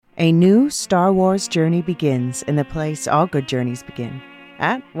A new Star Wars journey begins in the place all good journeys begin.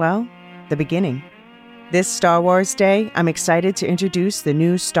 At, well, the beginning. This Star Wars Day, I'm excited to introduce the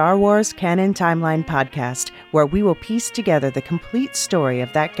new Star Wars Canon Timeline podcast, where we will piece together the complete story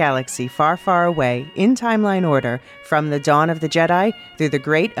of that galaxy far, far away in timeline order, from the dawn of the Jedi through the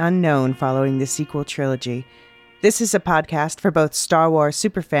great unknown following the sequel trilogy. This is a podcast for both Star Wars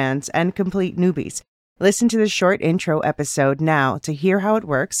superfans and complete newbies. Listen to the short intro episode now to hear how it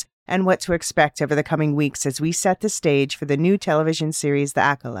works and what to expect over the coming weeks as we set the stage for the new television series The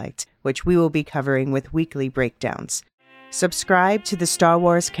Acolyte, which we will be covering with weekly breakdowns. Subscribe to the Star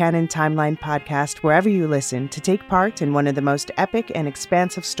Wars Canon Timeline podcast wherever you listen to take part in one of the most epic and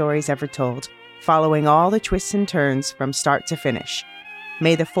expansive stories ever told, following all the twists and turns from start to finish.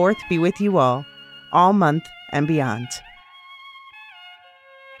 May the 4th be with you all month and beyond.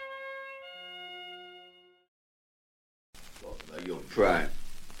 Well, now you'll try.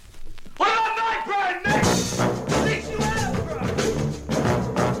 What about my pride, Nick? Six you out,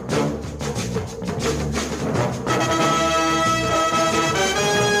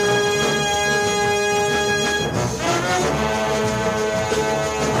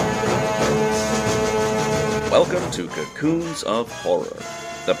 Welcome to Cocoons of Horror,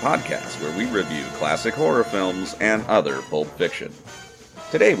 the podcast where we review classic horror films and other pulp fiction.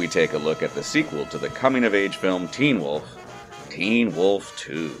 Today we take a look at the sequel to the coming-of-age film Teen Wolf, Teen Wolf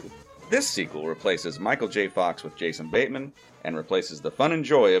 2. This sequel replaces Michael J. Fox with Jason Bateman, and replaces the fun and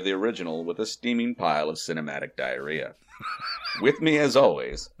joy of the original with a steaming pile of cinematic diarrhea. With me, as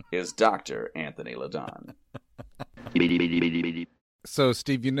always, is Dr. Anthony Ladon. So,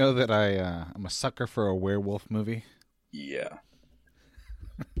 Steve, you know that I'm a sucker for a werewolf movie? Yeah.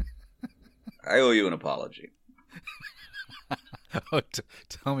 I owe you an apology. Oh,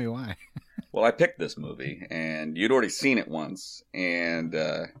 tell me why. Well, I picked this movie, and you'd already seen it once, and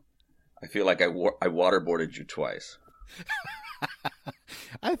I feel like I waterboarded you twice.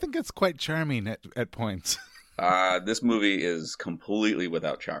 I think it's quite charming at points. This movie is completely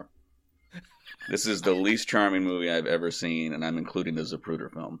without charm. This is the least charming movie I've ever seen, and I'm including the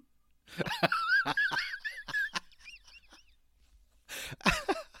Zapruder film.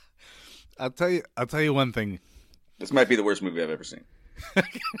 I'll tell you one thing. This might be the worst movie I've ever seen.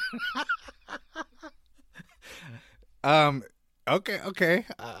 Okay.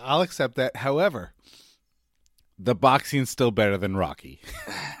 I'll accept that. However, the boxing's still better than Rocky.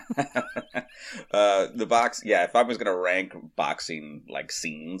 If I was going to rank boxing, like,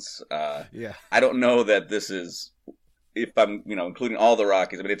 scenes, yeah. I don't know that this is, if I'm, including all the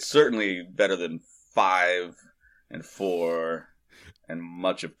Rockies, I mean, it's certainly better than 5 and 4 and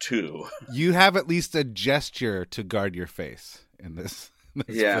much of 2. You have at least a gesture to guard your face in this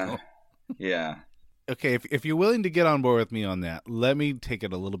film. Yeah. Okay, if you're willing to get on board with me on that, let me take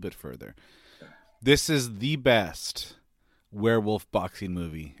it a little bit further. This is the best werewolf boxing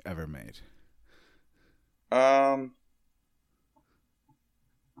movie ever made. Wow.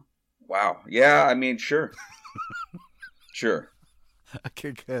 Yeah, I mean, sure. Sure.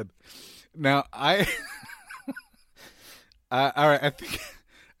 Okay, good. Now, all right, I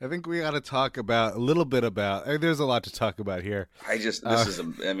think we got to talk a little bit about. There's a lot to talk about here.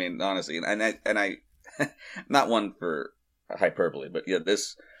 Honestly, and I, not one for hyperbole, but yeah,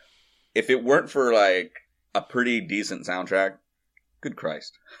 this. If it weren't for like a pretty decent soundtrack, good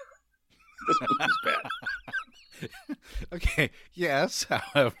Christ, this movie's bad. Okay. Yes.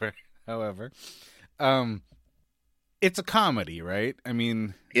 However, it's a comedy, right? I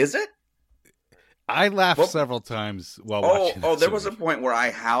mean, is it? I laughed several times while watching. There was a point where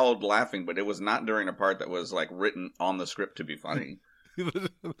I howled laughing, but it was not during a part that was like written on the script to be funny.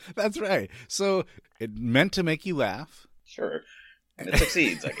 That's right. So it meant to make you laugh. Sure. And it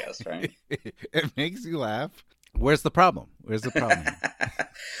succeeds, I guess, right? It makes you laugh. Where's the problem? Well,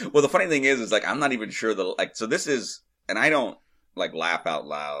 the funny thing is like I'm not even sure so this is, and I don't like laugh out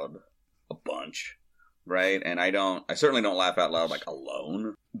loud a bunch, right? And I certainly don't laugh out loud like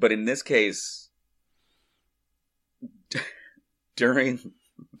alone. But in this case, during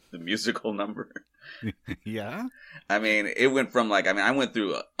the musical number, yeah. I mean, it went from I went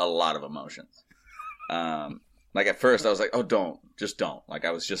through a lot of emotions. Like at first I was like, oh, just don't. Like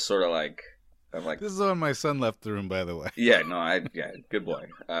I was just sort of like, I'm like, this is when my son left the room, by the way. Yeah, no, good boy.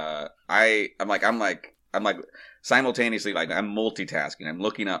 I'm like simultaneously, like I'm multitasking. I'm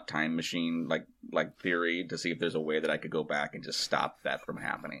looking up time machine, like theory to see if there's a way that I could go back and just stop that from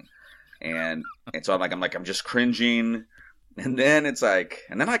happening. And so I'm just cringing. And then it's like,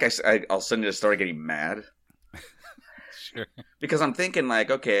 I'll suddenly just start getting mad. Sure. Because I'm thinking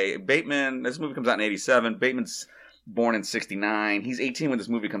like, okay, Bateman, this movie comes out in 1987. Bateman's born in 1969. He's 18 when this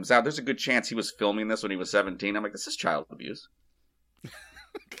movie comes out. There's a good chance he was filming this when he was 17. I'm like, this is child abuse.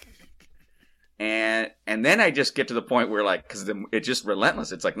 and then I just get to the point where, like, because it's just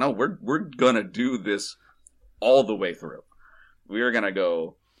relentless. It's like, no, we're gonna do this all the way through. We are gonna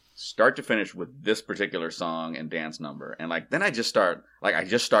go start to finish with this particular song and dance number, and like then I just start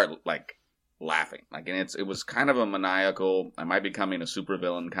laughing, like, and it was kind of a maniacal, I might be becoming a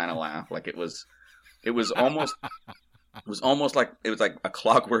supervillain kind of laugh. Like it was almost like it was like a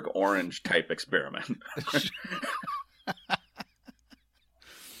Clockwork Orange type experiment.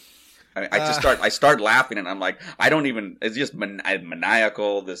 I start laughing, and I'm like, I don't even. It's just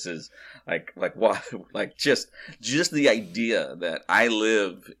maniacal. This is like what? Like just the idea that I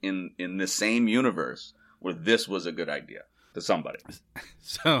live in the same universe where this was a good idea to somebody.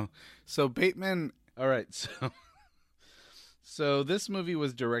 So Bateman. All right. So this movie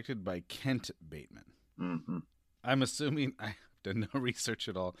was directed by Kent Bateman. Mm-hmm. I'm assuming, I have done no research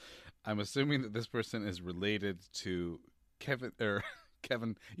at all. I'm assuming that this person is related to Kevin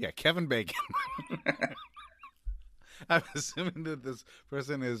Bacon. I'm assuming that this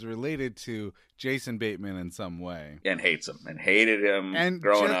person is related to Jason Bateman in some way. And hates him. And hated him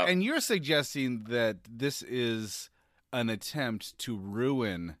growing up. And you're suggesting that this is an attempt to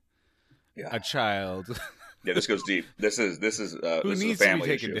ruin a child. Yeah, this goes deep. This is a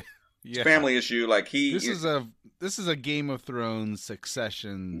family issue. It's a family issue. Like this is a Game of Thrones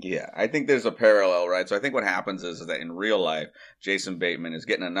Succession. Yeah, I think there's a parallel, right? So I think what happens is that in real life, Jason Bateman is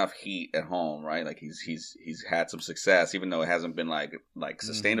getting enough heat at home, right? Like he's had some success, even though it hasn't been like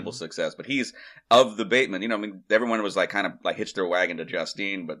sustainable success. But he's of the Bateman. You know, I mean, everyone was like kind of like hitched their wagon to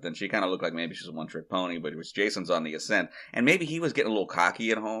Justine, but then she kind of looked like maybe she's a one-trick pony. But it was Jason's on the ascent, and maybe he was getting a little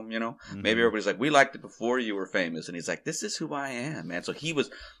cocky at home. You know, maybe everybody's like, "We liked it before you were famous," and he's like, "This is who I am, man." So he was.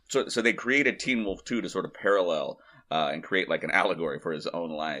 So they created Teen Wolf 2 to sort of parallel and create like an allegory for his own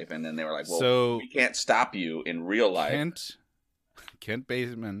life. And then they were like, well, we can't stop you in real life. Kent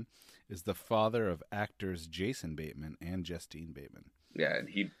Bateman is the father of actors Jason Bateman and Justine Bateman. Yeah, and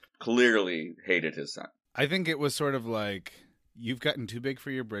he clearly hated his son. I think it was sort of like, you've gotten too big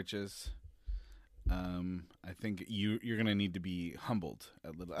for your britches. I think you're going to need to be humbled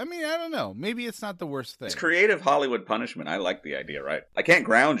a little. I mean, I don't know. Maybe it's not the worst thing. It's creative Hollywood punishment. I like the idea, right? I can't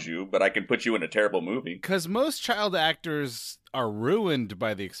ground you, but I can put you in a terrible movie. Because most child actors are ruined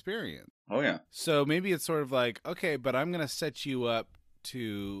by the experience. Oh, yeah. So maybe it's sort of like, okay, but I'm going to set you up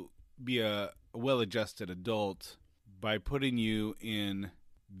to be a well-adjusted adult by putting you in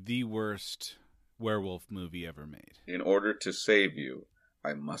the worst werewolf movie ever made. In order to save you,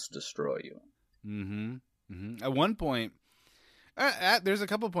 I must destroy you. Mm-hmm. Mm-hmm. At one point, there's a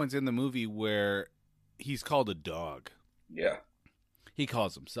couple points in the movie where he's called a dog. Yeah. He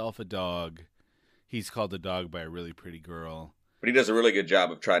calls himself a dog. He's called a dog by a really pretty girl. But he does a really good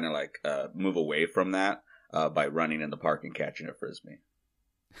job of trying to like move away from that by running in the park and catching a frisbee.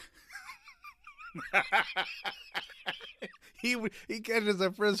 He catches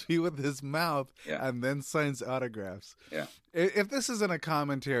a frisbee with his mouth and then signs autographs. Yeah. If this isn't a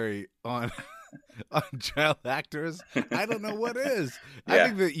commentary on child actors, I don't know what is. Yeah. I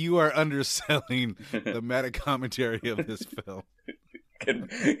think that you are underselling the meta commentary of this film.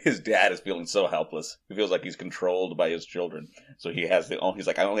 His dad is feeling so helpless. He feels like he's controlled by his children. So he's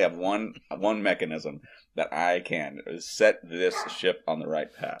like, I only have one mechanism that I can set this ship on the right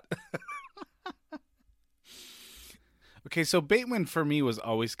path. Okay, so Bateman for me was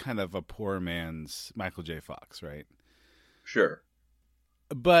always kind of a poor man's Michael J. Fox, right? Sure.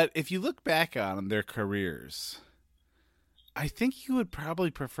 But if you look back on their careers, I think you would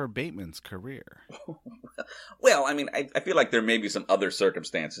probably prefer Bateman's career. Well, I mean, I feel like there may be some other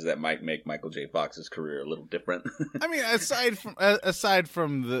circumstances that might make Michael J. Fox's career a little different. I mean, aside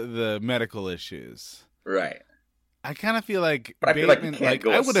from the medical issues. Right. I kind of feel like Bateman,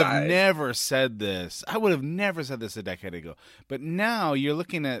 I would have never said this. I would have never said this a decade ago. But now you're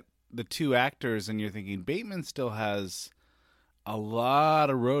looking at the two actors and you're thinking Bateman still has a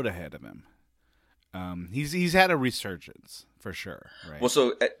lot of road ahead of him. He's had a resurgence for sure, right? Well,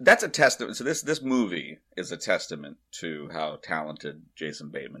 so that's a testament. So this movie is a testament to how talented Jason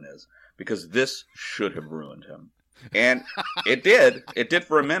Bateman is, because this should have ruined him, and it did. It did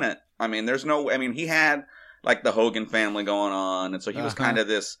for a minute. I mean, he had like the Hogan family going on, and so he was kind of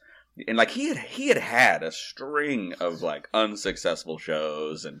this, and like he had a string of like unsuccessful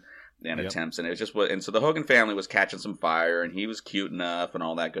shows and attempts, and it was just and so the Hogan family was catching some fire, and he was cute enough and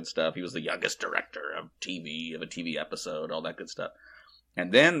all that good stuff. He was the youngest director of a TV episode, all that good stuff.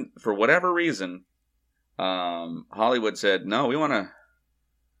 And then for whatever reason, Hollywood said, "No, we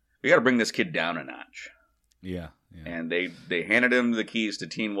got to bring this kid down a notch." Yeah. And they handed him the keys to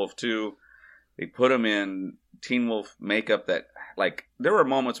Teen Wolf 2. They put him in Teen Wolf makeup that, like, there were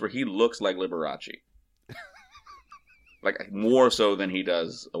moments where he looks like Liberace. Like, more so than he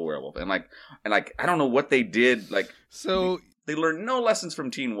does a werewolf. And I don't know what they did. Like, So they learned no lessons from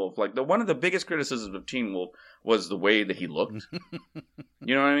Teen Wolf. Like, one of the biggest criticisms of Teen Wolf was the way that he looked.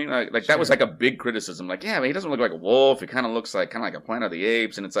 You know what I mean? Like that was like a big criticism. Like, yeah, he doesn't look like a wolf. He kind of looks like a Planet of the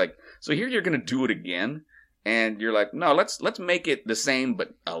Apes. And it's like, so here you're going to do it again. And you're like, no, let's make it the same,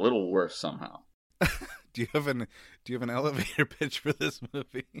 but a little worse somehow. do you have an elevator pitch for this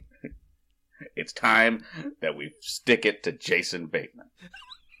movie? It's time that we stick it to Jason Bateman.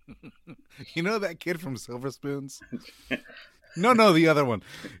 You know that kid from Silver Spoons? No, the other one.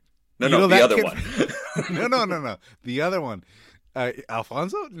 No, the other one. No. The other one.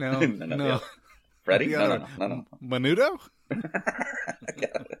 Alfonso? No. No. Freddie? No. Menudo?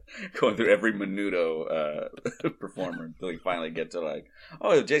 Going through every Menudo performer until you finally get to like,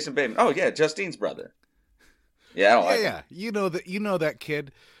 oh, Jason Bateman. Oh, yeah, Justine's brother. Yeah, I don't like him. Yeah. You know that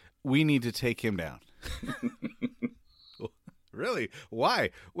kid. We need to take him down. Really?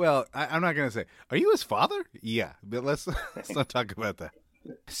 Why? Well, I'm not going to say. Are you his father? Yeah, but let's not talk about that.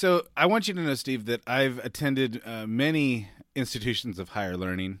 So I want you to know, Steve, that I've attended many institutions of higher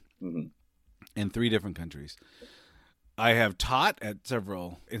learning in 3 different countries. I have taught at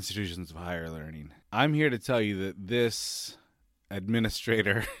several institutions of higher learning. I'm here to tell you that this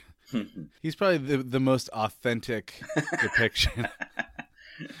administrator, he's probably the most authentic depiction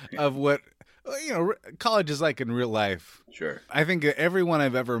of what college is like in real life. Sure. I think everyone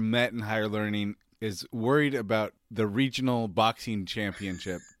I've ever met in higher learning is worried about the regional boxing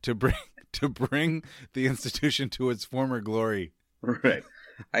championship to bring the institution to its former glory. Right.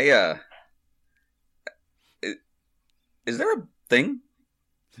 Is there a thing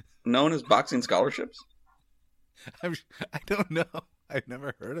known as boxing scholarships? I don't know. I've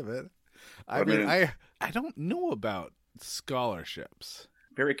never heard of it. I don't know about scholarships.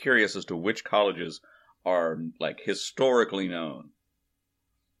 Very curious as to which colleges are like historically known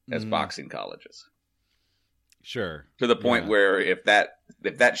as boxing colleges. Sure. To the point where if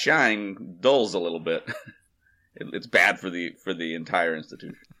that shine dulls a little bit, it's bad for the entire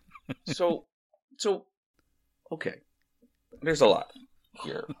institution. So okay. There's a lot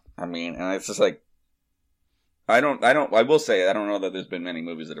here. I mean, and it's just like I will say I don't know that there's been many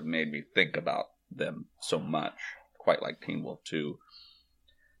movies that have made me think about them so much, quite like Teen Wolf 2.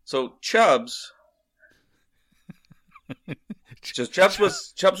 So Chubbs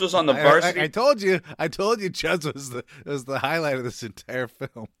was on the varsity. I told you Chubbs was the highlight of this entire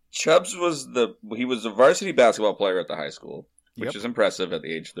film. Chubbs was the varsity basketball player at the high school, which is impressive at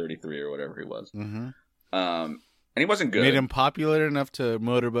the age 33 or whatever he was. Mm-hmm. And he wasn't good. Made him popular enough to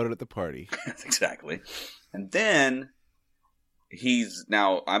motorboat it at the party. Exactly. And then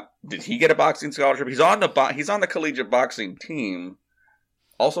did he get a boxing scholarship? He's on the collegiate boxing team.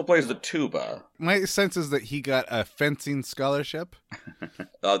 Also plays the tuba. My sense is that he got a fencing scholarship.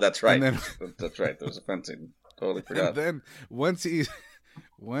 Oh, that's right. Then, that's right. There was a fencing. Totally forgot. And then once he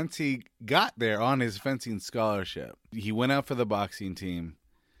got there on his fencing scholarship, he went out for the boxing team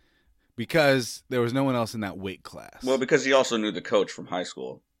because there was no one else in that weight class. Well, because he also knew the coach from high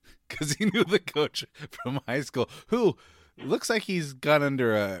school. Because he knew the coach from high school, who looks like he's gone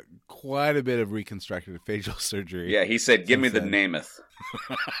under quite a bit of reconstructive facial surgery. Yeah, he said, "Give me the Namath."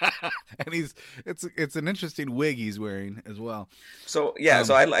 And it's an interesting wig he's wearing as well. So yeah,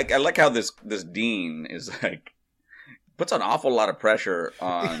 so I like how this dean is like puts an awful lot of pressure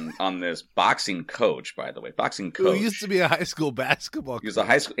on this boxing coach. By the way, boxing coach who used to be a high school basketball coach. He was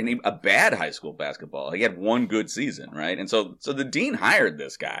a bad high school basketball. He had one good season, right? And so the dean hired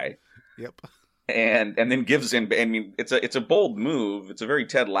this guy. Yep. And then gives him. I mean, it's a bold move. It's a very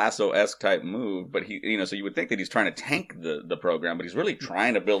Ted Lasso-esque type move. But so you would think that he's trying to tank the program, but he's really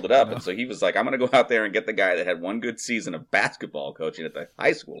trying to build it up. And so he was like, I'm going to go out there and get the guy that had one good season of basketball coaching at the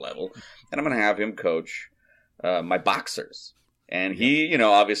high school level, and I'm going to have him coach my boxers. And he,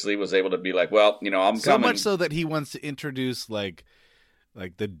 obviously was able to be like, well, I'm so coming. Much so that he wants to introduce like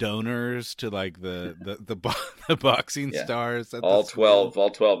the donors to like the boxing stars. All 12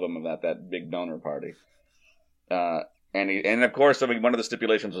 of them at that big donor party. And of course, I mean, one of the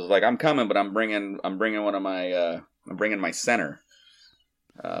stipulations was like, I'm coming, but I'm bringing my center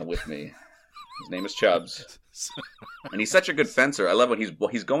with me. His name is Chubbs, and he's such a good fencer. I love when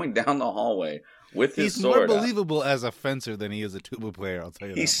he's going down the hallway with his sword. He's more believable as a fencer than he is a tuba player. I'll tell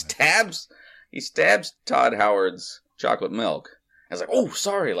you. He stabs Todd Howard's chocolate milk. I was like, oh,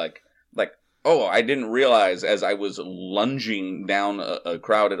 sorry, I didn't realize as I was lunging down a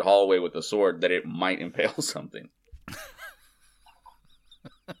crowded hallway with a sword that it might impale something.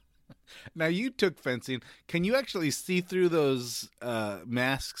 Now you took fencing. Can you actually see through those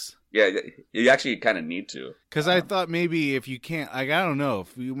masks? Yeah, you actually kind of need to. Because I thought maybe if you can't, like, I don't know,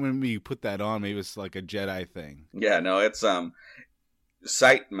 if you, when you put that on, maybe it's like a Jedi thing. Yeah, no, it's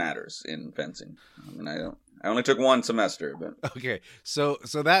sight matters in fencing. I mean, I only took one semester, but Okay, so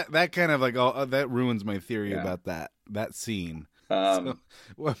that kind of like that ruins my theory Yeah. about that scene. um,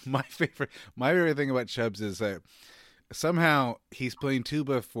 Well, my favorite thing about Chubbs is that somehow he's playing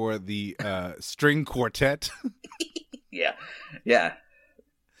tuba for the string quartet, yeah, yeah.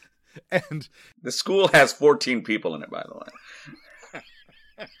 and The school has 14 people in it, by the way.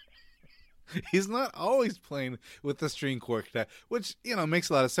 he's not always playing with the string quartet, which makes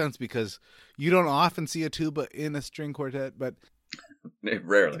a lot of sense because you don't often see a tuba in a string quartet, but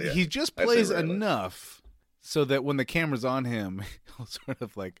Rarely. Yeah. he just I say plays rarely. enough so that when the camera's on him, he'll sort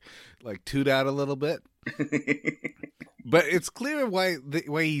of like toot out a little bit. But it's clear why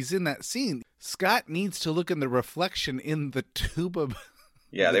he's in that scene. Scott needs to look in the reflection in the tuba.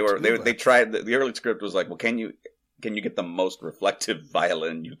 Yeah, the they tried. The early script was like, well, can you get the most reflective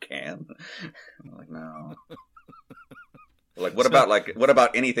violin you can? I'm like, no. Like, what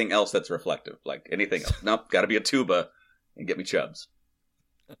about anything else that's reflective? Like anything else? Nope, got to be a tuba and get me Chubbs.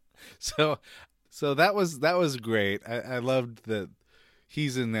 So that was great. I loved that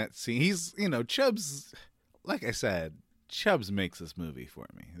he's in that scene. He's Chubbs. Like I said, Chubbs makes this movie for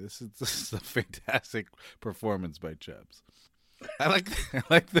me. This is a fantastic performance by Chubbs. I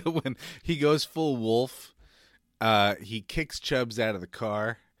like that when he goes full wolf. He kicks Chubbs out of the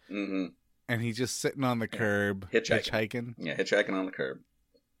car, Mm-hmm. and he's just sitting on the curb Hitchhiking. Yeah, hitchhiking on the curb.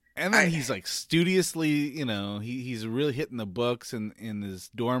 And then he's like studiously, he's really hitting the books in his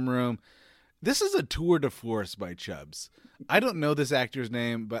dorm room. This is a tour de force by Chubbs. I don't know this actor's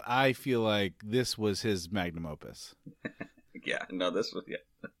name, but I feel like this was his magnum opus. Yeah, no, this was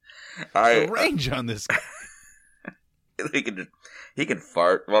The range on this guy. he can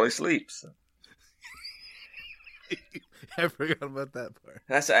fart while he sleeps. I forgot about that part.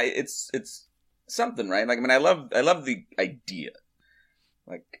 It's something, right? Like, I mean, I love the idea.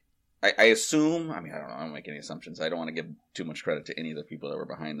 Like, I assume, I mean, I don't know, I don't make any assumptions. I don't want to give too much credit to any of the people that were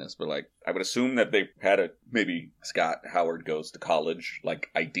behind this, but like, I would assume that they had a maybe Scott Howard goes to college like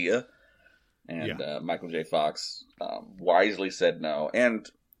idea, and Michael J. Fox wisely said no. And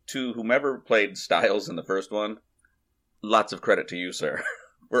to whomever played Styles in the first one, lots of credit to you, sir.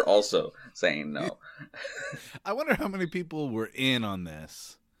 We're also saying no. I wonder how many people were in on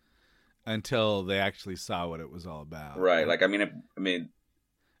this until they actually saw what it was all about. Right? Like, I mean,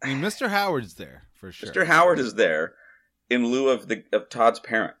 Mr. Howard's there for sure. Mr. Howard is there in lieu of Todd's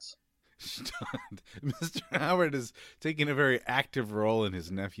parents. Mr. Howard is taking a very active role in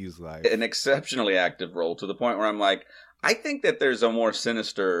his nephew's life. An exceptionally active role, to the point where I'm like, I think that there's a more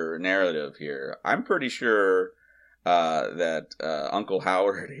sinister narrative here. I'm pretty sure that Uncle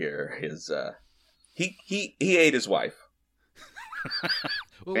Howard here is he ate his wife.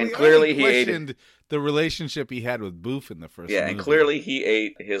 Well, and we clearly he questioned the relationship he had with Boof in the first movie. And clearly he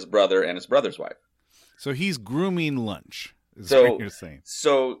ate his brother and his brother's wife. So he's grooming lunch, is what you're saying.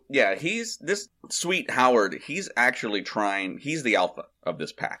 So, yeah, he's this sweet Howard. He's actually he's the alpha of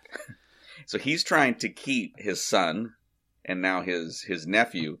this pack. So he's trying to keep his son and now his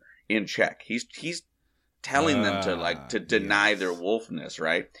nephew in check. He's telling them to deny their wolfness,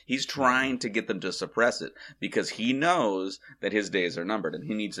 right? He's trying to get them to suppress it because he knows that his days are numbered and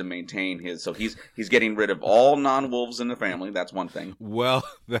he needs to maintain his. So he's getting rid of all non-wolves in the family. That's one thing. Well,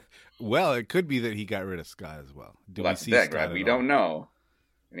 it could be that he got rid of Scott as well. That's the thing, right? We don't know.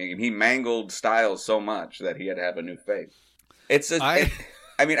 I mean, he mangled Styles so much that he had to have a new face.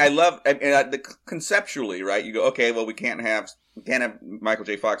 Conceptually, right? You go, okay, well, we can't have Michael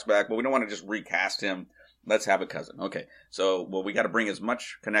J. Fox back, but we don't want to just recast him. Let's have a cousin. Okay, so, well, we got to bring as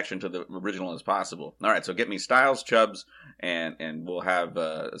much connection to the original as possible. All right, so get me Styles, Chubbs, and we'll have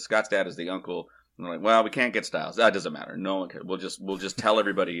Scott's dad as the uncle. And we're like, well, we can't get Styles. That doesn't matter. No one cares. We'll just tell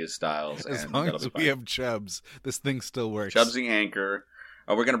everybody his Styles. As and long that'll as be we fine. have Chubbs, this thing still works. Chubbs the anchor.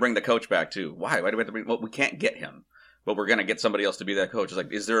 Oh, we're going to bring the coach back, too. Why? Why do we have to bring... Well, we can't get him, but we're going to get somebody else to be that coach. It's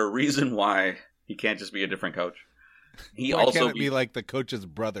like, is there a reason why he can't just be a different coach? Why can't it be like the coach's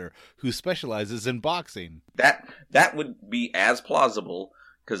brother who specializes in boxing? That would be as plausible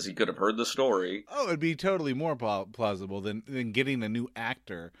because he could have heard the story. Oh, it'd be totally more plausible than getting a new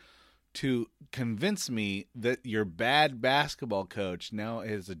actor to convince me that your bad basketball coach now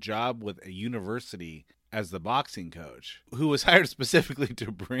has a job with a university as the boxing coach, who was hired specifically to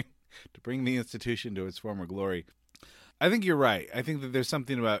bring the institution to its former glory. I think you're right. I think that there's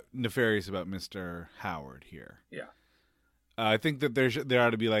something nefarious about Mr. Howard here. Yeah. I think that there ought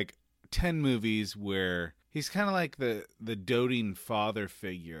to be like 10 movies where he's kind of like the doting father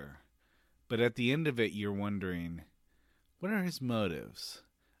figure, but at the end of it, you're wondering, what are his motives?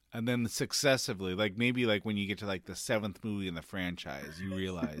 And then successively, like maybe like when you get to like the 7th movie in the franchise, you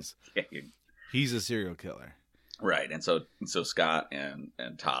realize he's a serial killer. Right. And so Scott and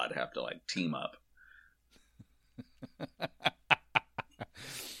Todd have to like team up.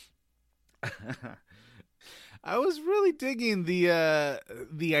 I was really digging the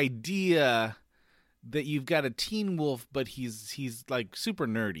idea that you've got a teen wolf, but he's like super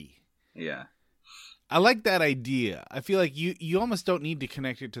nerdy. Yeah. I like that idea. I feel like you almost don't need to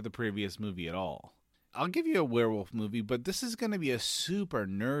connect it to the previous movie at all. I'll give you a werewolf movie, but this is going to be a super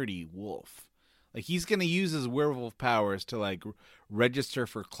nerdy wolf. Like he's going to use his werewolf powers to like register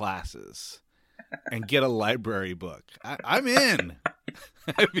for classes and get a library book. I'm in.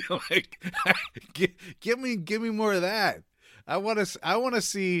 I feel like give me more of that. I want to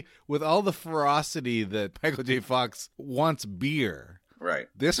see with all the ferocity that Michael J. Fox wants beer. Right.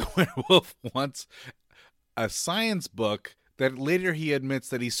 This werewolf wants a science book that later he admits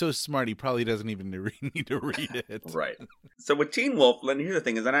that he's so smart he probably doesn't even need to read it. Right. So with Teen Wolf, then here's the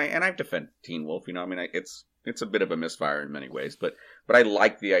thing is, and I defend Teen Wolf. You know, I mean, it's a bit of a misfire in many ways, but I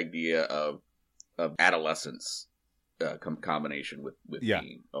like the idea of adolescence combination with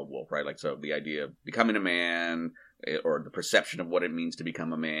being a wolf, right? Like, so the idea of becoming a man, or the perception of what it means to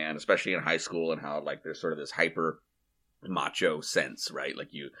become a man, especially in high school, and how like there's sort of this hyper macho sense, right? Like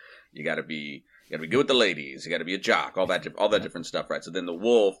you got to be good with the ladies, you got to be a jock, all that different stuff, right? So then the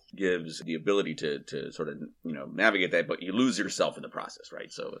wolf gives the ability to sort of, you know, navigate that, but you lose yourself in the process,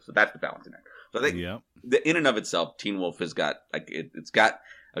 right? So that's the balancing act. So I think the in and of itself, Teen Wolf has got like it's got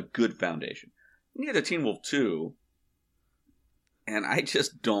a good foundation. You get a Teen Wolf 2, and I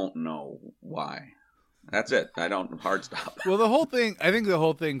just don't know why. That's it. Hard stop. Well, I think the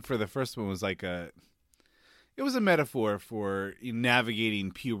whole thing for the first one was like it was a metaphor for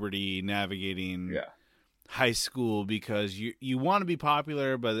navigating puberty, navigating high school, because you want to be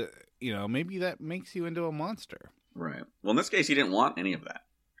popular, but you know, maybe that makes you into a monster. Right. Well, in this case, he didn't want any of that.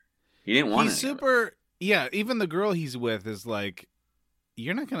 He didn't want. He's super. Yeah. Even the girl he's with is like,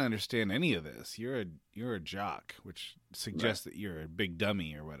 you're not going to understand any of this. You're a jock, which suggests that you're a big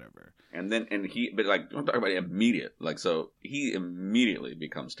dummy or whatever. But like, don't talk about immediate. Like, so he immediately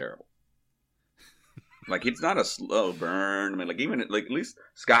becomes terrible. Like, it's not a slow burn. I mean, like, even like at least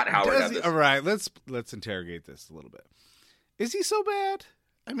Scott Howard had this. All right, let's interrogate this a little bit. Is he so bad?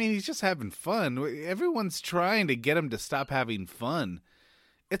 I mean, he's just having fun. Everyone's trying to get him to stop having fun.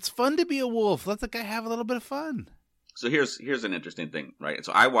 It's fun to be a wolf. Let the guy have a little bit of fun. So here's an interesting thing, right?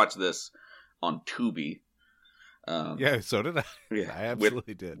 So I watched this on Tubi. Yeah, so did I. Yeah, I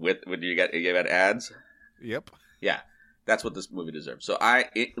absolutely did. With you got ads? Yep. Yeah, that's what this movie deserves. So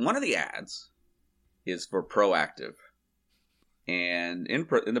one of the ads is for Proactiv, and in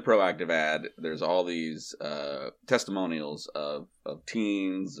the Proactiv ad, there's all these testimonials of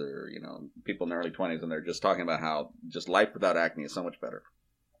teens or, you know, people in their early 20s, and they're just talking about how just life without acne is so much better.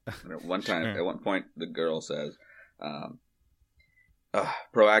 And at one point, the girl says,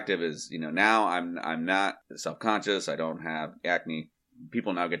 Proactiv is, you know, now I'm not self-conscious. I don't have acne.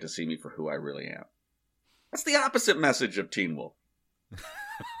 People now get to see me for who I really am. That's the opposite message of Teen Wolf.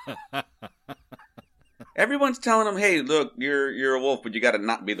 Everyone's telling him, hey, look, you're a wolf, but you got to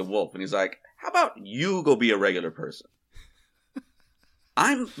not be the wolf. And he's like, how about you go be a regular person?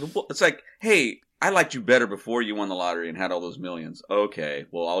 It's like, hey, I liked you better before you won the lottery and had all those millions. Okay,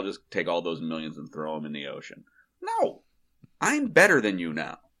 well, I'll just take all those millions and throw them in the ocean. No, I'm better than you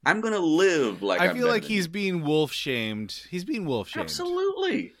now. I'm going to live like I feel like he's being wolf shamed. He's being wolf shamed.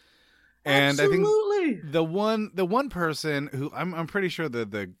 Absolutely. And absolutely. I think the one person who I'm pretty sure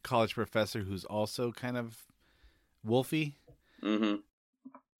the college professor who's also kind of wolfy. Mm-hmm.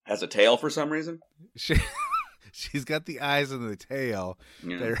 Has a tail for some reason. She's got the eyes and the tail.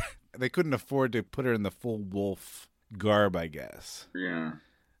 Yeah. They couldn't afford to put her in the full wolf garb, I guess. Yeah.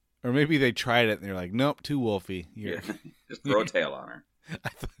 Or maybe they tried it and they're like, nope, too wolfy. Yeah. Just throw a tail on her.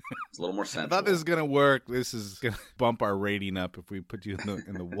 It's a little more sensible. I thought this was gonna work. This is gonna bump our rating up if we put you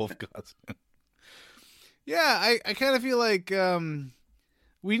in the wolf costume. Yeah, I kind of feel like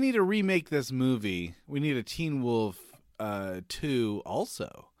we need to remake this movie. We need a Teen Wolf 2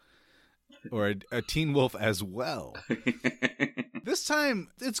 also, or a Teen Wolf as well. This time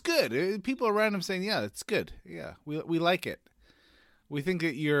it's good. People around him saying, "Yeah, it's good. Yeah, we like it. We think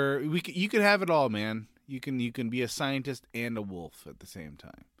that you could have it all, man. You can be a scientist and a wolf at the same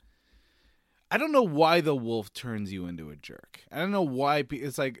time." I don't know why the wolf turns you into a jerk. I don't know why.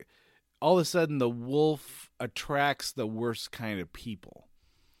 It's like all of a sudden the wolf attracts the worst kind of people.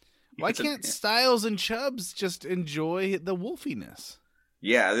 Why can't Styles and Chubbs just enjoy the wolfiness?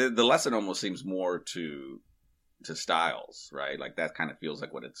 Yeah, the lesson almost seems more to Styles, right? Like that kind of feels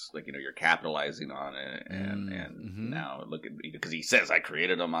like what it's like. You're capitalizing on it, and now look at, because he says I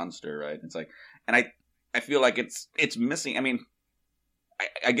created a monster, right? It's like, and I feel like it's missing. I mean,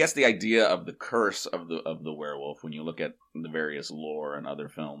 I guess the idea of the curse of the werewolf, when you look at the various lore and other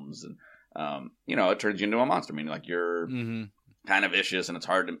films, and it turns you into a monster. I mean, like you're kind of vicious, and it's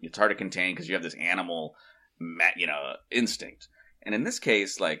hard to contain because you have this animal, instinct. And in this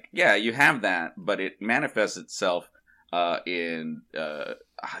case, like, yeah, you have that, but it manifests itself in,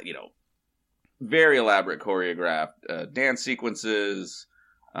 very elaborate choreographed dance sequences.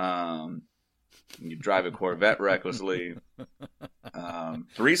 You drive a Corvette recklessly.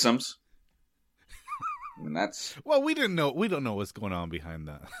 Threesomes. And that's... Well, we don't know what's going on behind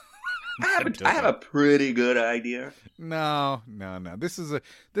that. I have a pretty good idea. No. This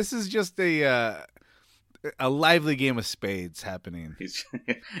is just a lively game of spades happening. He's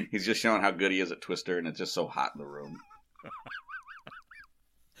just showing how good he is at Twister, and it's just so hot in the room.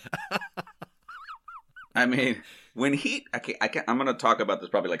 I mean, when I'm going to talk about this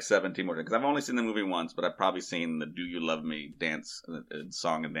probably like 17 more times, because I've only seen the movie once, but I've probably seen the "Do You Love Me" dance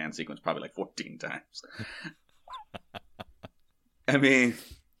song and dance sequence probably like 14 times. I mean,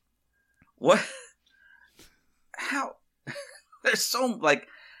 what? How? There is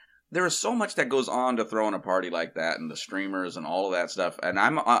so much that goes on to throwing a party like that, and the streamers and all of that stuff. And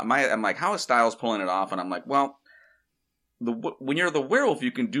I'm like, how is Styles pulling it off? And I'm like, well, when you're the werewolf,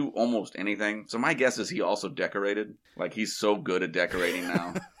 you can do almost anything. So my guess is he also decorated. Like, he's so good at decorating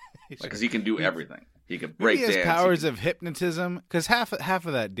now, because he can do everything. He can break dance. He has powers of hypnotism, because half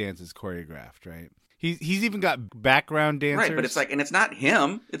of that dance is choreographed, right? He's even got background dancers. Right, but it's like, and it's not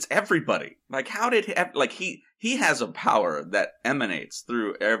him, it's everybody. Like, how did he has a power that emanates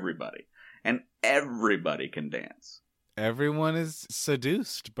through everybody, and everybody can dance. Everyone is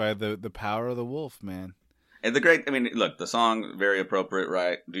seduced by the power of the wolf, man. And look, the song, very appropriate,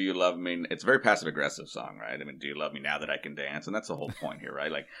 right? Do you love me? It's a very passive-aggressive song, right? I mean, do you love me now that I can dance? And that's the whole point here,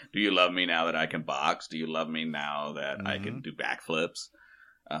 right? Like, do you love me now that I can box? Do you love me now that I can do backflips?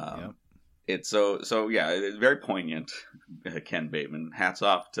 Yep. It's so yeah, it's very poignant, Ken Bateman. Hats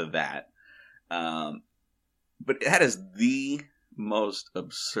off to that. But that is the most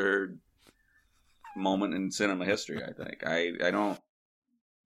absurd moment in cinema history, I think. I don't...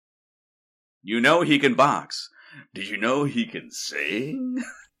 You know he can box. Did you know he can sing?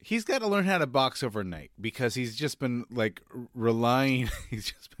 He's got to learn how to box overnight, because he's just been relying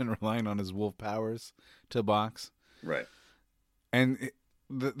on his wolf powers to box. Right. And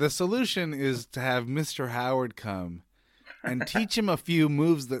the solution is to have Mr. Howard come and teach him a few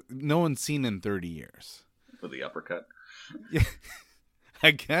moves that no one's seen in 30 years. For the uppercut. Yeah. I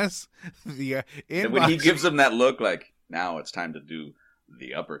guess and when he gives him that look, like, now it's time to do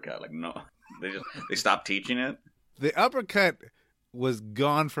the uppercut. Like, no. They stopped teaching it. The uppercut was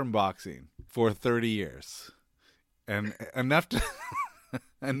gone from boxing for 30 years, and enough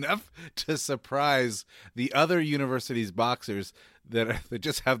to surprise the other university's boxers that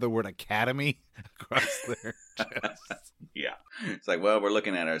just have the word academy across their chests. Yeah, it's like, well, we're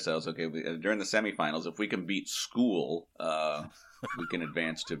looking at ourselves. Okay, during the semifinals, if we can beat school, we can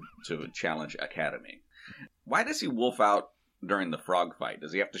advance to challenge academy. Why does he wolf out during the frog fight?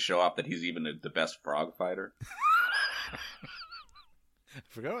 Does he have to show off that he's even the best frog fighter? I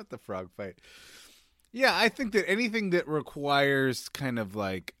forgot about the frog fight. Yeah, I think that anything that requires kind of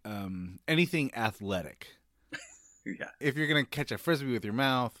like anything athletic. Yeah. If you're going to catch a frisbee with your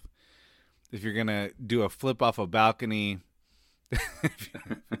mouth, if you're going to do a flip off a balcony, if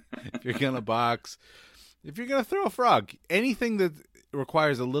you're going to box, if you're going to throw a frog, anything that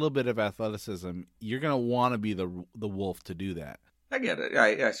requires a little bit of athleticism, you're going to want to be the wolf to do that. I get it.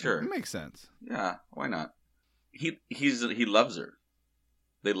 Yeah, sure. It makes sense. Yeah, why not? He loves her.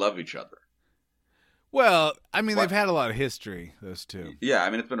 They love each other. Well, I mean, they've had a lot of history, those two. Yeah, I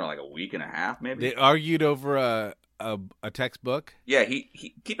mean, it's been like a week and a half, maybe. They argued over a textbook. Yeah,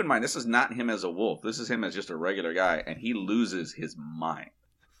 he keep in mind, this is not him as a wolf. This is him as just a regular guy, and he loses his mind.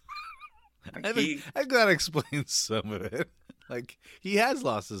 Like I think that explains some of it. Like, he has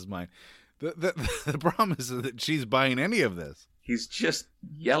lost his mind. The problem is that she's buying any of this. He's just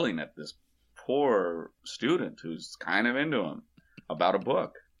yelling at this poor student who's kind of into him about a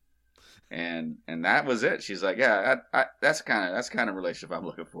book. And that was it. She's like, yeah, that's kind of relationship I'm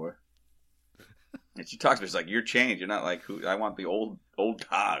looking for. And she talks to me, she's like, you're changed. You're not like who I want, the old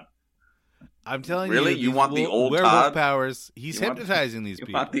Todd. I'm telling really? you, you want the old werewolf Todd powers? He's hypnotizing these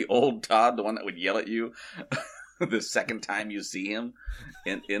people. You want the old Todd, the one that would yell at you? the second time you see him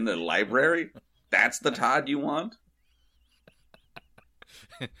in the library? That's the Todd you want?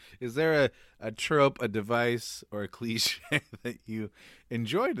 Is there a trope, a device, or a cliche that you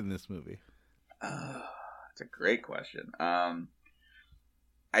enjoyed in this movie? That's a great question.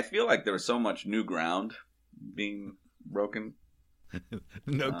 I feel like there was so much new ground being broken.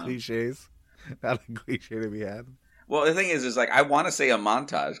 No cliches. Not a cliche to be had. Well, the thing is like I want to say a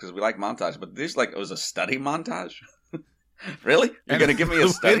montage because we like montage, but this like it was a study montage. Really? You're going to give me a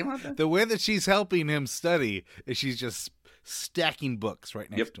study montage? The way that she's helping him study is she's just stacking books right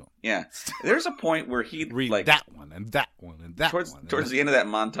next to him. Yeah. There's a point where he read like that one and that one and that one. Towards the end of that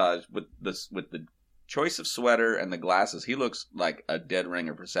montage with the choice of sweater and the glasses, he looks like a dead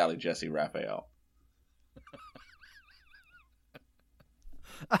ringer for Sally Jesse Raphael.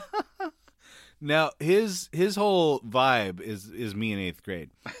 Now his whole vibe is me in 8th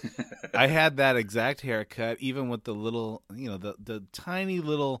grade. I had that exact haircut, even with the little, the tiny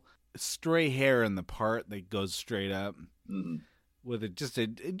little stray hair in the part that goes straight up, with just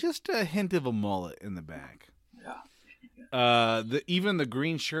a hint of a mullet in the back. Yeah. Even the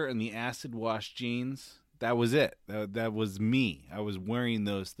green shirt and the acid wash jeans. That was it. That was me. I was wearing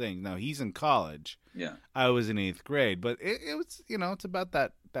those things. Now he's in college. Yeah. I was in 8th grade, but it was, it's about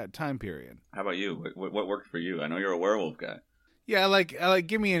that time period. How about you? What worked for you? I know you're a werewolf guy. Yeah, I like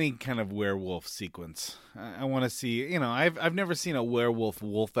give me any kind of werewolf sequence. I want to see, I've never seen a werewolf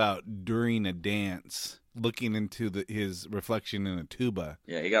wolf out during a dance, looking into his reflection in a tuba.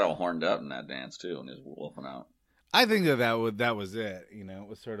 Yeah, he got all horned up in that dance too, and he was wolfing out. I think that was it. It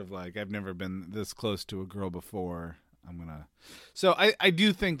was sort of like I've never been this close to a girl before. So I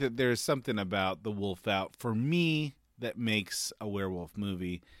do think that there's something about the wolf out for me that makes a werewolf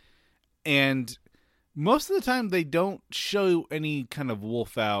movie, and most of the time they don't show any kind of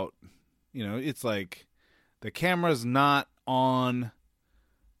wolf out. It's like the camera's not on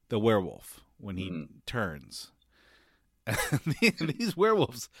the werewolf when he turns. These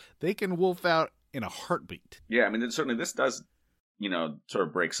werewolves, they can wolf out in a heartbeat. Yeah, I mean, certainly this does, sort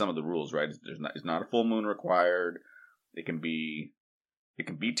of break some of the rules, right? It's not a full moon required. It can be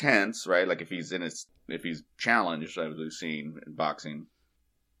tense, right? Like if he's challenged, as we've seen in boxing,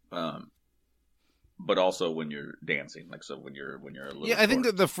 but also when you're dancing, like so when you're a little. Yeah, I think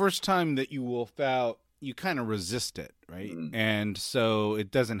that the first time that you wolf out, you kind of resist it, right? Mm-hmm. And so it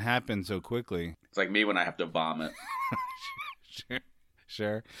doesn't happen so quickly. It's like me when I have to vomit.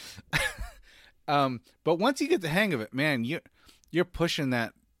 Sure. But once you get the hang of it, man, you're pushing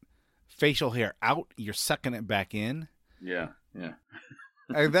that facial hair out. You're sucking it back in. Yeah.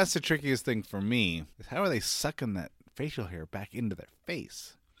 That's the trickiest thing for me. How are they sucking that facial hair back into their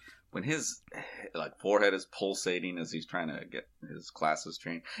face? When his forehead is pulsating as he's trying to get his classes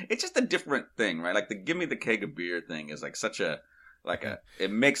trained, it's just a different thing, right? Like the "give me the keg of beer" thing is like such a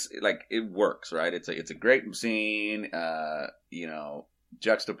it makes it works, right? It's a great scene,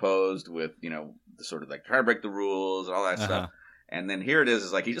 juxtaposed with the sort of like trying to break the rules and all that stuff, and then here it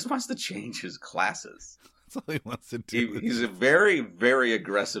is like he just wants to change his classes. That's all he wants to do. He's a very, very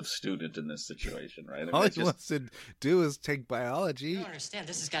aggressive student in this situation, right? All he wants to do is take biology. I don't understand.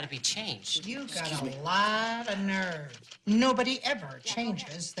 This has got to be changed. You got a lot of nerve. Nobody ever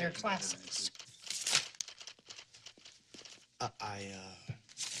changes their classes. Well,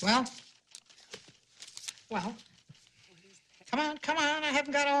 come on. I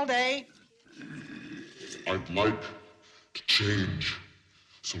haven't got all day. I'd like to change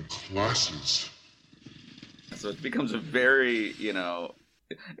some classes. So it becomes a very,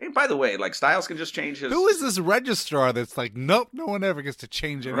 and by the way, like Styles can just change his. Who is this registrar that's like, nope, no one ever gets to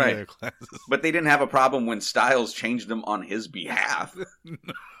change any of their classes? But they didn't have a problem when Styles changed them on his behalf. No.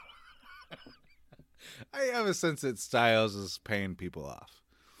 I have a sense that Styles is paying people off.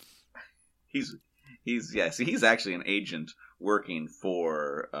 He's actually an agent working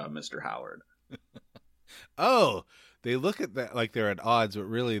for Mr. Howard. Oh, they look at that like they're at odds, but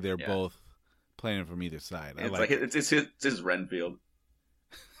really they're both playing from either side. It's his Renfield.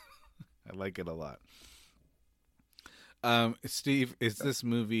 I like it a lot. Steve, is this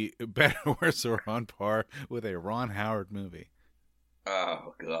movie better, worse, or on par with a Ron Howard movie?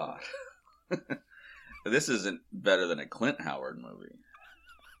 Oh God, this isn't better than a Clint Howard movie.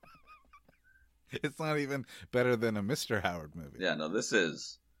 It's not even better than a Mr. Howard movie. Yeah, no, this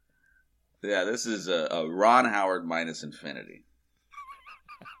is a Ron Howard minus infinity.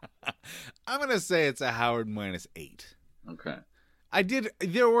 I'm going to say it's a Howard -8. Okay.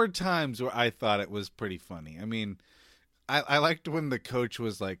 There were times where I thought it was pretty funny. I mean, I liked when the coach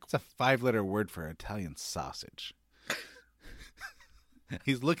was like, it's a 5-letter word for Italian sausage.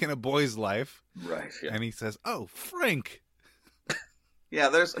 He's looking at Boy's Life, Right. Yeah. and he says, "Oh, Frank." Yeah.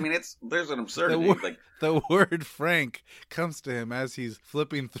 There's an absurdity. The word Frank comes to him as he's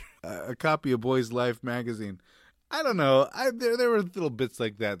flipping through a copy of Boy's Life magazine. I don't know. There were little bits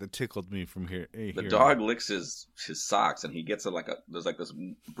like that tickled me from here. The dog licks his socks, and he gets there's like this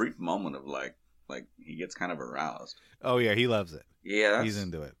brief moment of like he gets kind of aroused. Oh yeah, he loves it. Yeah, he's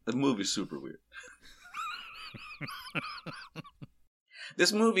into it. The movie's super weird.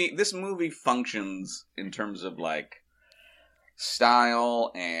 This movie functions in terms of like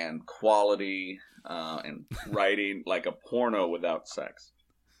style and quality and writing like a porno without sex.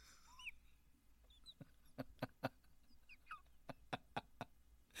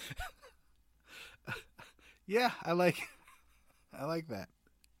 Yeah, I like that.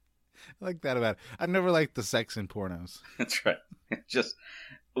 I like that about it. I never liked the sex in pornos. That's right. Just,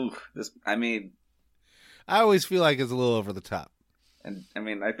 I always feel like it's a little over the top. And I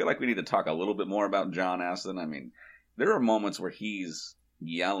mean, I feel like we need to talk a little bit more about John Astin. I mean, there are moments where he's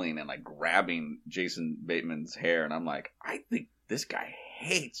yelling and like grabbing Jason Bateman's hair, and I'm like, I think this guy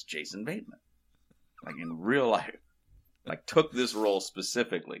hates Jason Bateman, like in real life. Like took this role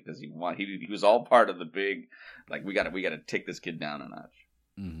specifically because he was all part of the big, like we got to take this kid down a notch.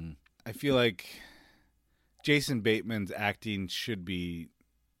 Mm-hmm. I feel like Jason Bateman's acting should be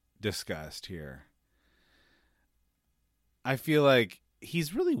discussed here. I feel like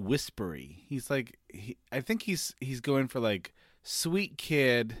he's really whispery. He's like, I think he's going for like sweet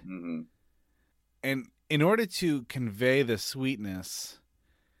kid, mm-hmm. and in order to convey the sweetness,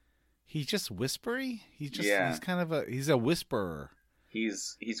 he's just whispery. He's a whisperer.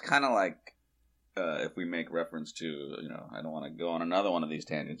 He's kind of like, if we make reference to, I don't want to go on another one of these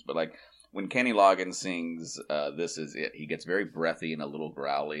tangents, but like when Kenny Loggins sings This Is It, he gets very breathy and a little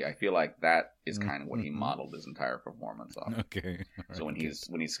growly. I feel like that is kind of what he modeled his entire performance on. Okay. Right. So when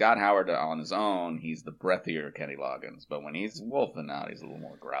he's Scott Howard on his own, he's the breathier Kenny Loggins, but when he's wolfing out, he's a little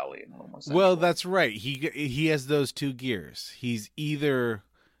more growly and a little more sensual. Well, that's right. He has those two gears. He's either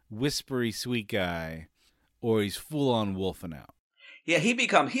whispery sweet guy or he's full on wolfing out. Yeah, he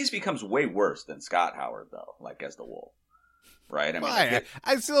becomes way worse than Scott Howard though, like as the wolf. Right? I mean, why?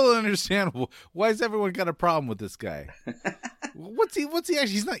 I still don't understand. Why has everyone got a problem with this guy? What's he actually?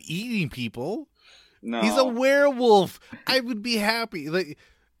 He's not eating people. No. He's a werewolf. I would be happy. Like,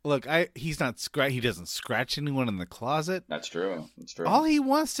 look, he doesn't scratch anyone in the closet. That's true. All he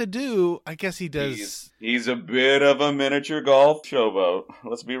wants to do, I guess he does. He's a bit of a miniature golf showboat.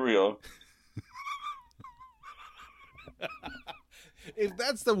 Let's be real. If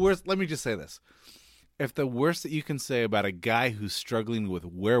that's the worst, let me just say this. If the worst that you can say about a guy who's struggling with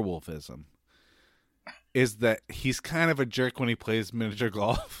werewolfism is that he's kind of a jerk when he plays miniature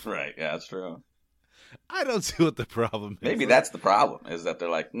golf. Right, yeah, that's true. I don't see what the problem is. Maybe that's the problem, is that they're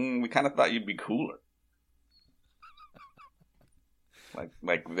like, we kind of thought you'd be cooler.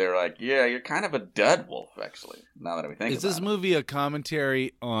 Like they're like, yeah, you're kind of a dud wolf, actually, now that we think about it. Is this movie a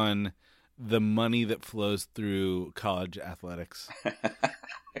commentary on the money that flows through college athletics?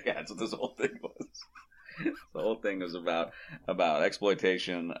 Yeah, that's what this whole thing was. The whole thing was about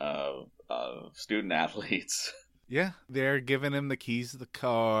exploitation of student athletes. Yeah, they're giving him the keys to the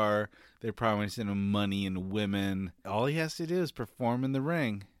car. They're promising him money and women. All he has to do is perform in the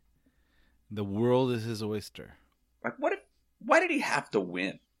ring. The world is his oyster. Like, why did he have to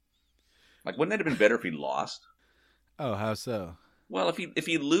win? Like, wouldn't it have been better if he lost? Oh, how so? Well, if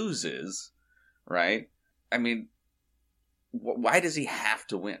he loses, right? I mean, why does he have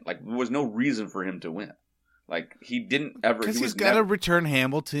to win? Like, there was no reason for him to win. Like, he didn't ever... Because he's got to return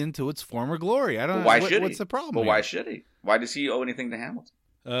Hamilton to its former glory. I don't know. Why should he? What's the problem? Well, why should he? Why does he owe anything to Hamilton?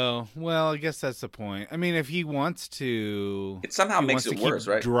 Oh, well, I guess that's the point. I mean, if he wants to... It somehow makes it worse,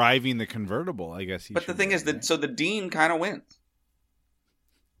 right? Driving the convertible, I guess he But the thing is that, so the dean kind of wins.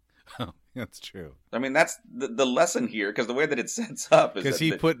 Oh, that's true. I mean, that's the lesson here, because the way that it sets up is because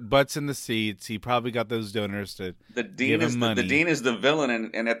he put butts in the seats. He probably got those donors to give him money. The dean is the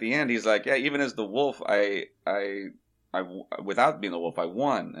villain, and at the end, he's like, yeah, even as the wolf, I without being the wolf, I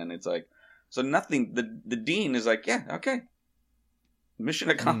won. And it's like, so nothing. The dean is like, yeah, okay, mission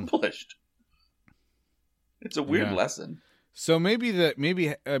accomplished. It's a weird lesson. So maybe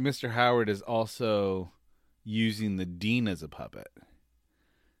Mr. Howard is also using the dean as a puppet.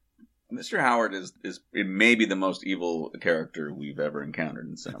 Mr. Howard is maybe the most evil character we've ever encountered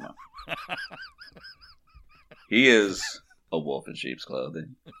in cinema. He is a wolf in sheep's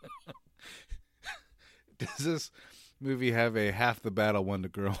clothing. Does this movie have a half the battle won to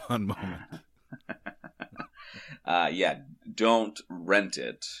grow on moment? Yeah, don't rent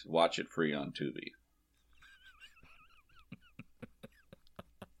it. Watch it free on Tubi.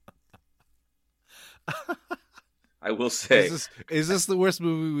 I will say, is this the worst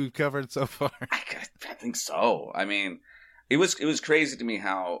movie we've covered so far? I think so. I mean, it was crazy to me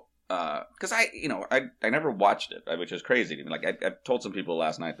how because I never watched it, which is crazy to me. Like I told some people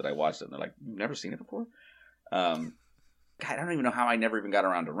last night that I watched it, and they're like, "You've never seen it before?" God, I don't even know how I never even got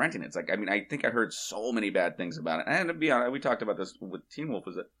around to renting it. It's like, I mean, I think I heard so many bad things about it. And to be honest, we talked about this with Teen Wolf.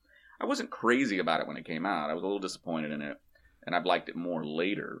 Was that I wasn't crazy about it when it came out. I was a little disappointed in it, and I've liked it more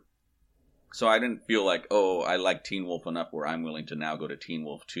later. So I didn't feel like, oh, I like Teen Wolf enough where I'm willing to now go to Teen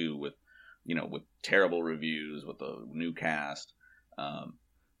Wolf 2 with terrible reviews, with a new cast.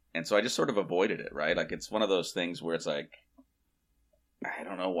 And so I just sort of avoided it, right? Like, it's one of those things where it's like, I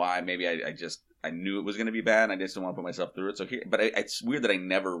don't know why. Maybe I knew it was going to be bad, and I just didn't want to put myself through it. So it's weird that I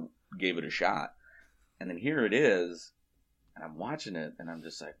never gave it a shot. And then here it is, and I'm watching it, and I'm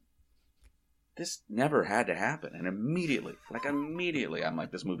just like, this never had to happen. And immediately, I'm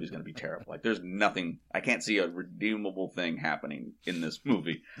like, this movie's going to be terrible. Like, there's nothing, I can't see a redeemable thing happening in this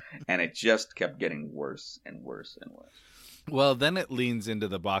movie. And it just kept getting worse and worse and worse. Well, then it leans into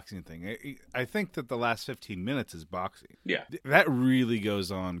the boxing thing. I think that the last 15 minutes is boxing. Yeah. That really goes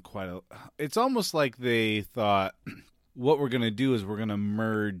on it's almost like they thought, what we're going to do is we're going to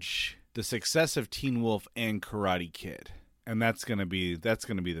merge the success of Teen Wolf and Karate Kid. And that's gonna be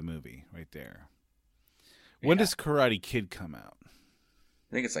the movie right there. When does Karate Kid come out?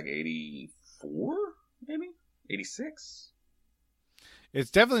 I think it's like 84, maybe 86. It's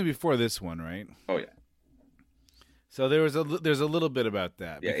definitely before this one, right? Oh yeah. So there's a little bit about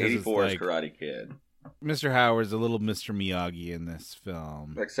that. Yeah, 84 is Karate Kid. Mr. Howard's a little Mr. Miyagi in this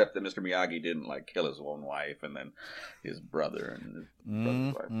film. Except that Mr. Miyagi didn't kill his own wife and then his brother and his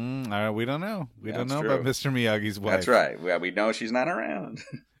brother's wife. We don't know. We don't know true. about Mr. Miyagi's wife. That's right. Well, we know she's not around.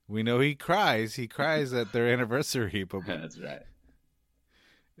 We know he cries. He cries at their anniversary. But that's right.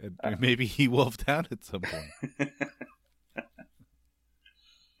 Maybe he wolfed out at some point.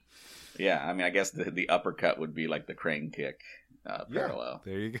 Yeah, I mean, I guess the uppercut would be like the crane kick parallel.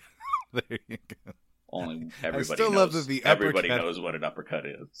 There you go. There you go. Only everybody still knows. Love that the everybody uppercut... knows what an uppercut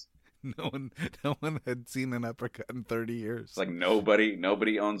is. No one had seen an uppercut in 30 years. It's like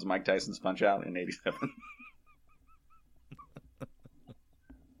nobody owns Mike Tyson's Punch Out in '87.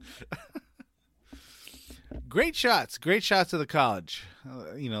 Great shots of the college.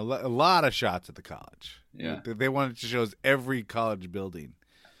 A lot of shots at the college. Yeah, they wanted to show us every college building.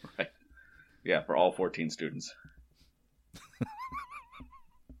 Right. Yeah, for all 14 students.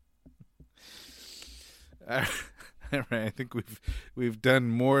 All right, I think we've done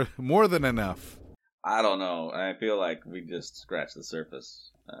more than enough. I don't know. I feel like we just scratched the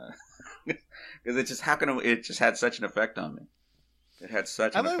surface because it just had such an effect on me. It had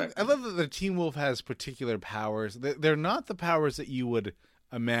such an effect. I love that the Teen Wolf has particular powers. They're not the powers that you would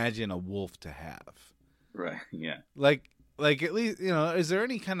imagine a wolf to have. Right. Yeah. Like at least is there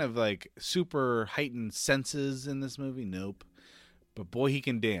any kind of super heightened senses in this movie? Nope. But boy, he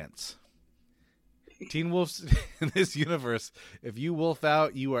can dance. Teen Wolf's in this universe, if you wolf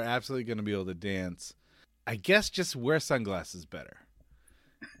out, you are absolutely going to be able to dance. I guess just wear sunglasses better.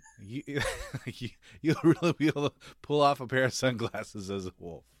 You'll really be able to pull off a pair of sunglasses as a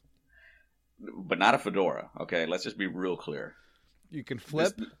wolf. But not a fedora, okay? Let's just be real clear. You can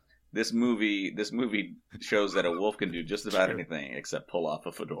flip. This movie shows that a wolf can do just about anything except pull off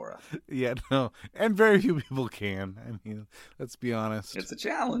a fedora. Yeah, no. And very few people can. I mean, let's be honest. It's a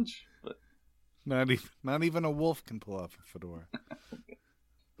challenge. But Not even a wolf can pull off a fedora.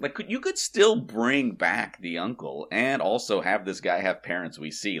 You could still bring back the uncle and also have this guy have parents we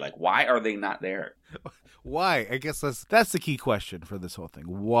see. Why are they not there? Why? I guess that's the key question for this whole thing.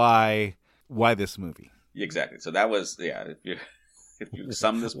 Why this movie? Exactly. So that was if you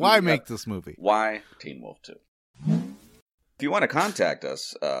sum this movie why up, make this movie? Why Teen Wolf 2? If you want to contact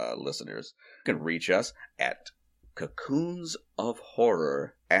us, listeners, you can reach us at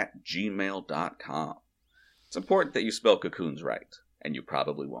cocoonsofhorror@gmail.com. It's important that you spell cocoons right, and you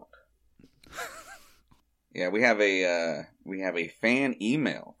probably won't. Yeah, we have a fan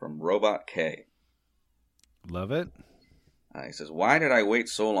email from Robot K. Love it. He says, "Why did I wait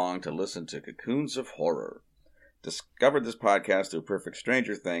so long to listen to Cocoons of Horror? Discovered this podcast through Perfect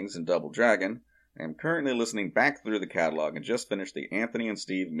Stranger Things and Double Dragon. I am currently listening back through the catalog and just finished the Anthony and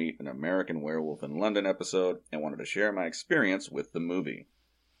Steve Meet an American Werewolf in London episode and wanted to share my experience with the movie.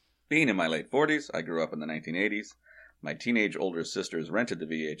 Being in my late 40s, I grew up in the 1980s. My teenage older sisters rented the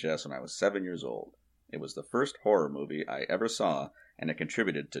VHS when I was 7 years old. It was the first horror movie I ever saw, and it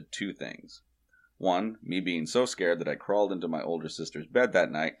contributed to two things. One, me being so scared that I crawled into my older sister's bed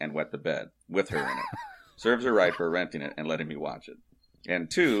that night and wet the bed, with her in it. Serves her right for renting it and letting me watch it.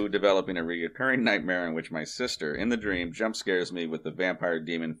 And 2, developing a recurring nightmare in which my sister, in the dream, jump scares me with the vampire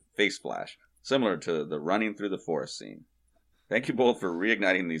demon face flash, similar to the running through the forest scene. Thank you both for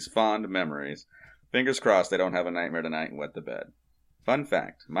reigniting these fond memories. Fingers crossed I don't have a nightmare tonight and wet the bed. Fun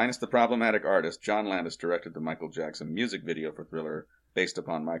fact, minus the problematic artist, John Landis directed the Michael Jackson music video for Thriller based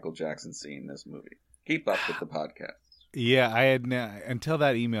upon Michael Jackson seeing this movie. Keep up with the podcast. Yeah, I had until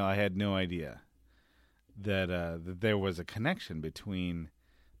that email, I had no idea that there was a connection between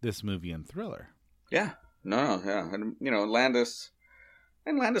this movie and Thriller. Yeah, and Landis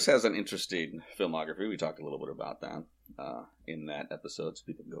has an interesting filmography. We talked a little bit about that in that episode, so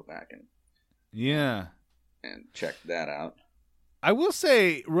people can go back and check that out. I will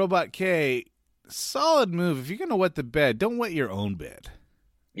say, Robot K, solid move. If you're gonna wet the bed, don't wet your own bed.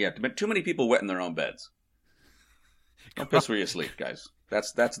 Yeah, too many people wet in their own beds. Don't piss where you sleep, guys.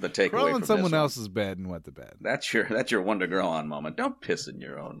 That's the takeaway. Crawl in someone one. else's bed and wet the bed. That's your one to grow on moment. Don't piss in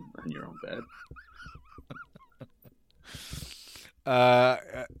your own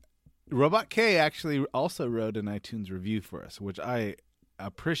bed. Robot K actually also wrote an iTunes review for us, which I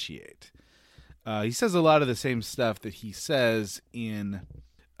appreciate. He says a lot of the same stuff that he says in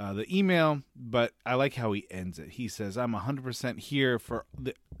the email, but I like how he ends it. He says, I'm 100% here for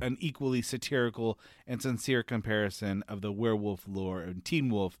an equally satirical and sincere comparison of the werewolf lore in Teen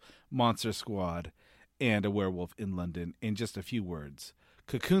Wolf, Monster Squad, and A Werewolf in London in just a few words.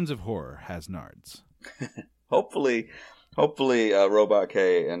 Cocoons of Horror has nards. Hopefully, Robot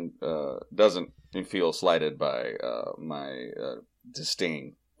K and doesn't feel slighted by my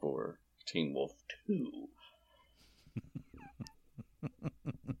disdain for Teen Wolf 2.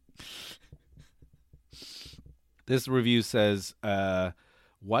 This review says,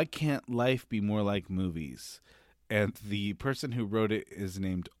 why can't life be more like movies? And the person who wrote it is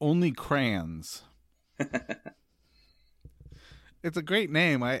named Only Crayons. It's a great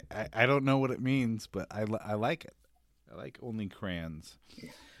name. I don't know what it means, but I like it. I like Only Crayons.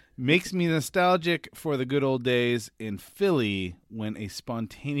 Yeah. Makes me nostalgic for the good old days in Philly when a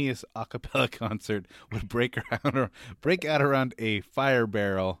spontaneous a cappella concert would break out around a fire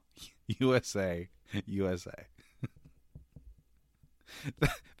barrel. USA.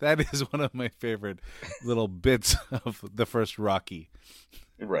 That is one of my favorite little bits of the first Rocky.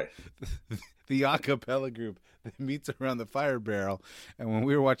 Right. The a cappella group that meets around the fire barrel. And when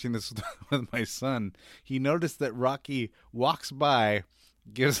we were watching this with my son, he noticed that Rocky walks by,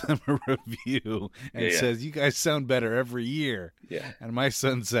 gives them a review, and says, you guys sound better every year. Yeah. And my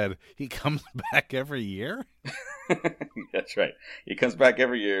son said, he comes back every year? That's right. He comes back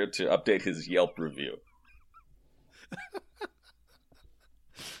every year to update his Yelp review.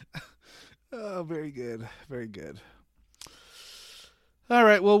 Oh, very good. Very good. All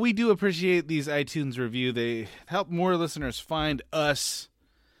right. Well, we do appreciate these iTunes review. They help more listeners find us,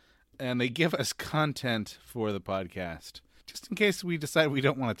 and they give us content for the podcast. Just in case we decide we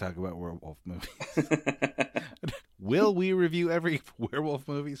don't want to talk about werewolf movies. Will we review every werewolf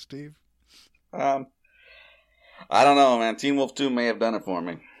movie, Steve? I don't know, man. Teen Wolf 2 may have done it for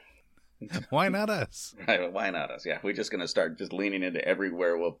me. Why not us? Right, why not us? Yeah, we're just going to start just leaning into every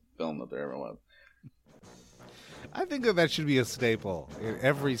werewolf film that there ever was. I think that should be a staple.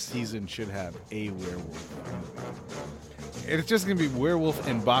 Every season should have a werewolf movie. It's just going to be werewolf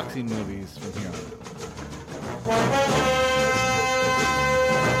and boxing movies from here on.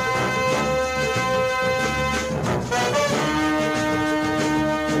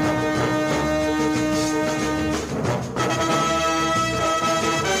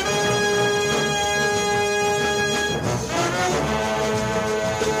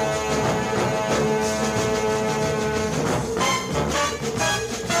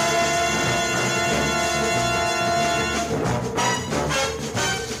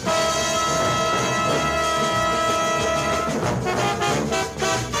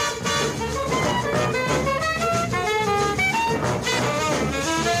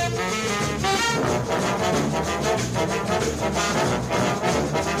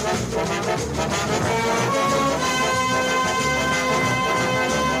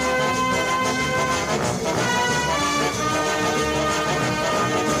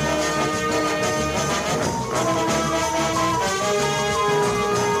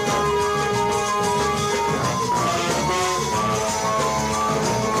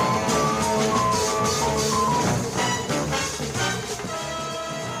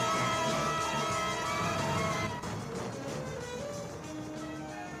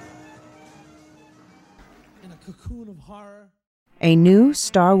 A new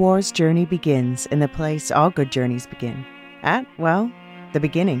Star Wars journey begins in the place all good journeys begin. At, well, the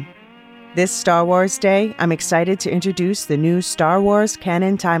beginning. This Star Wars Day, I'm excited to introduce the new Star Wars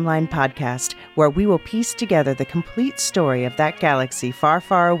Canon Timeline podcast, where we will piece together the complete story of that galaxy far,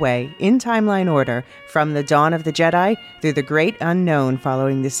 far away, in timeline order, from the dawn of the Jedi through the great unknown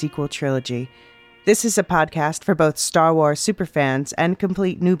following the sequel trilogy. This is a podcast for both Star Wars superfans and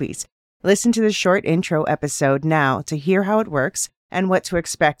complete newbies. Listen to the short intro episode now to hear how it works and what to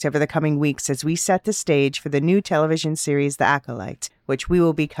expect over the coming weeks as we set the stage for the new television series The Acolyte, which we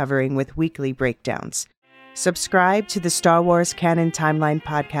will be covering with weekly breakdowns. Subscribe to the Star Wars Canon Timeline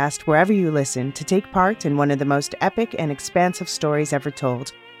podcast wherever you listen to take part in one of the most epic and expansive stories ever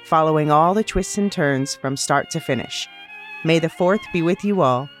told, following all the twists and turns from start to finish. May the 4th be with you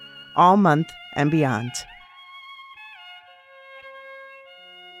all month and beyond.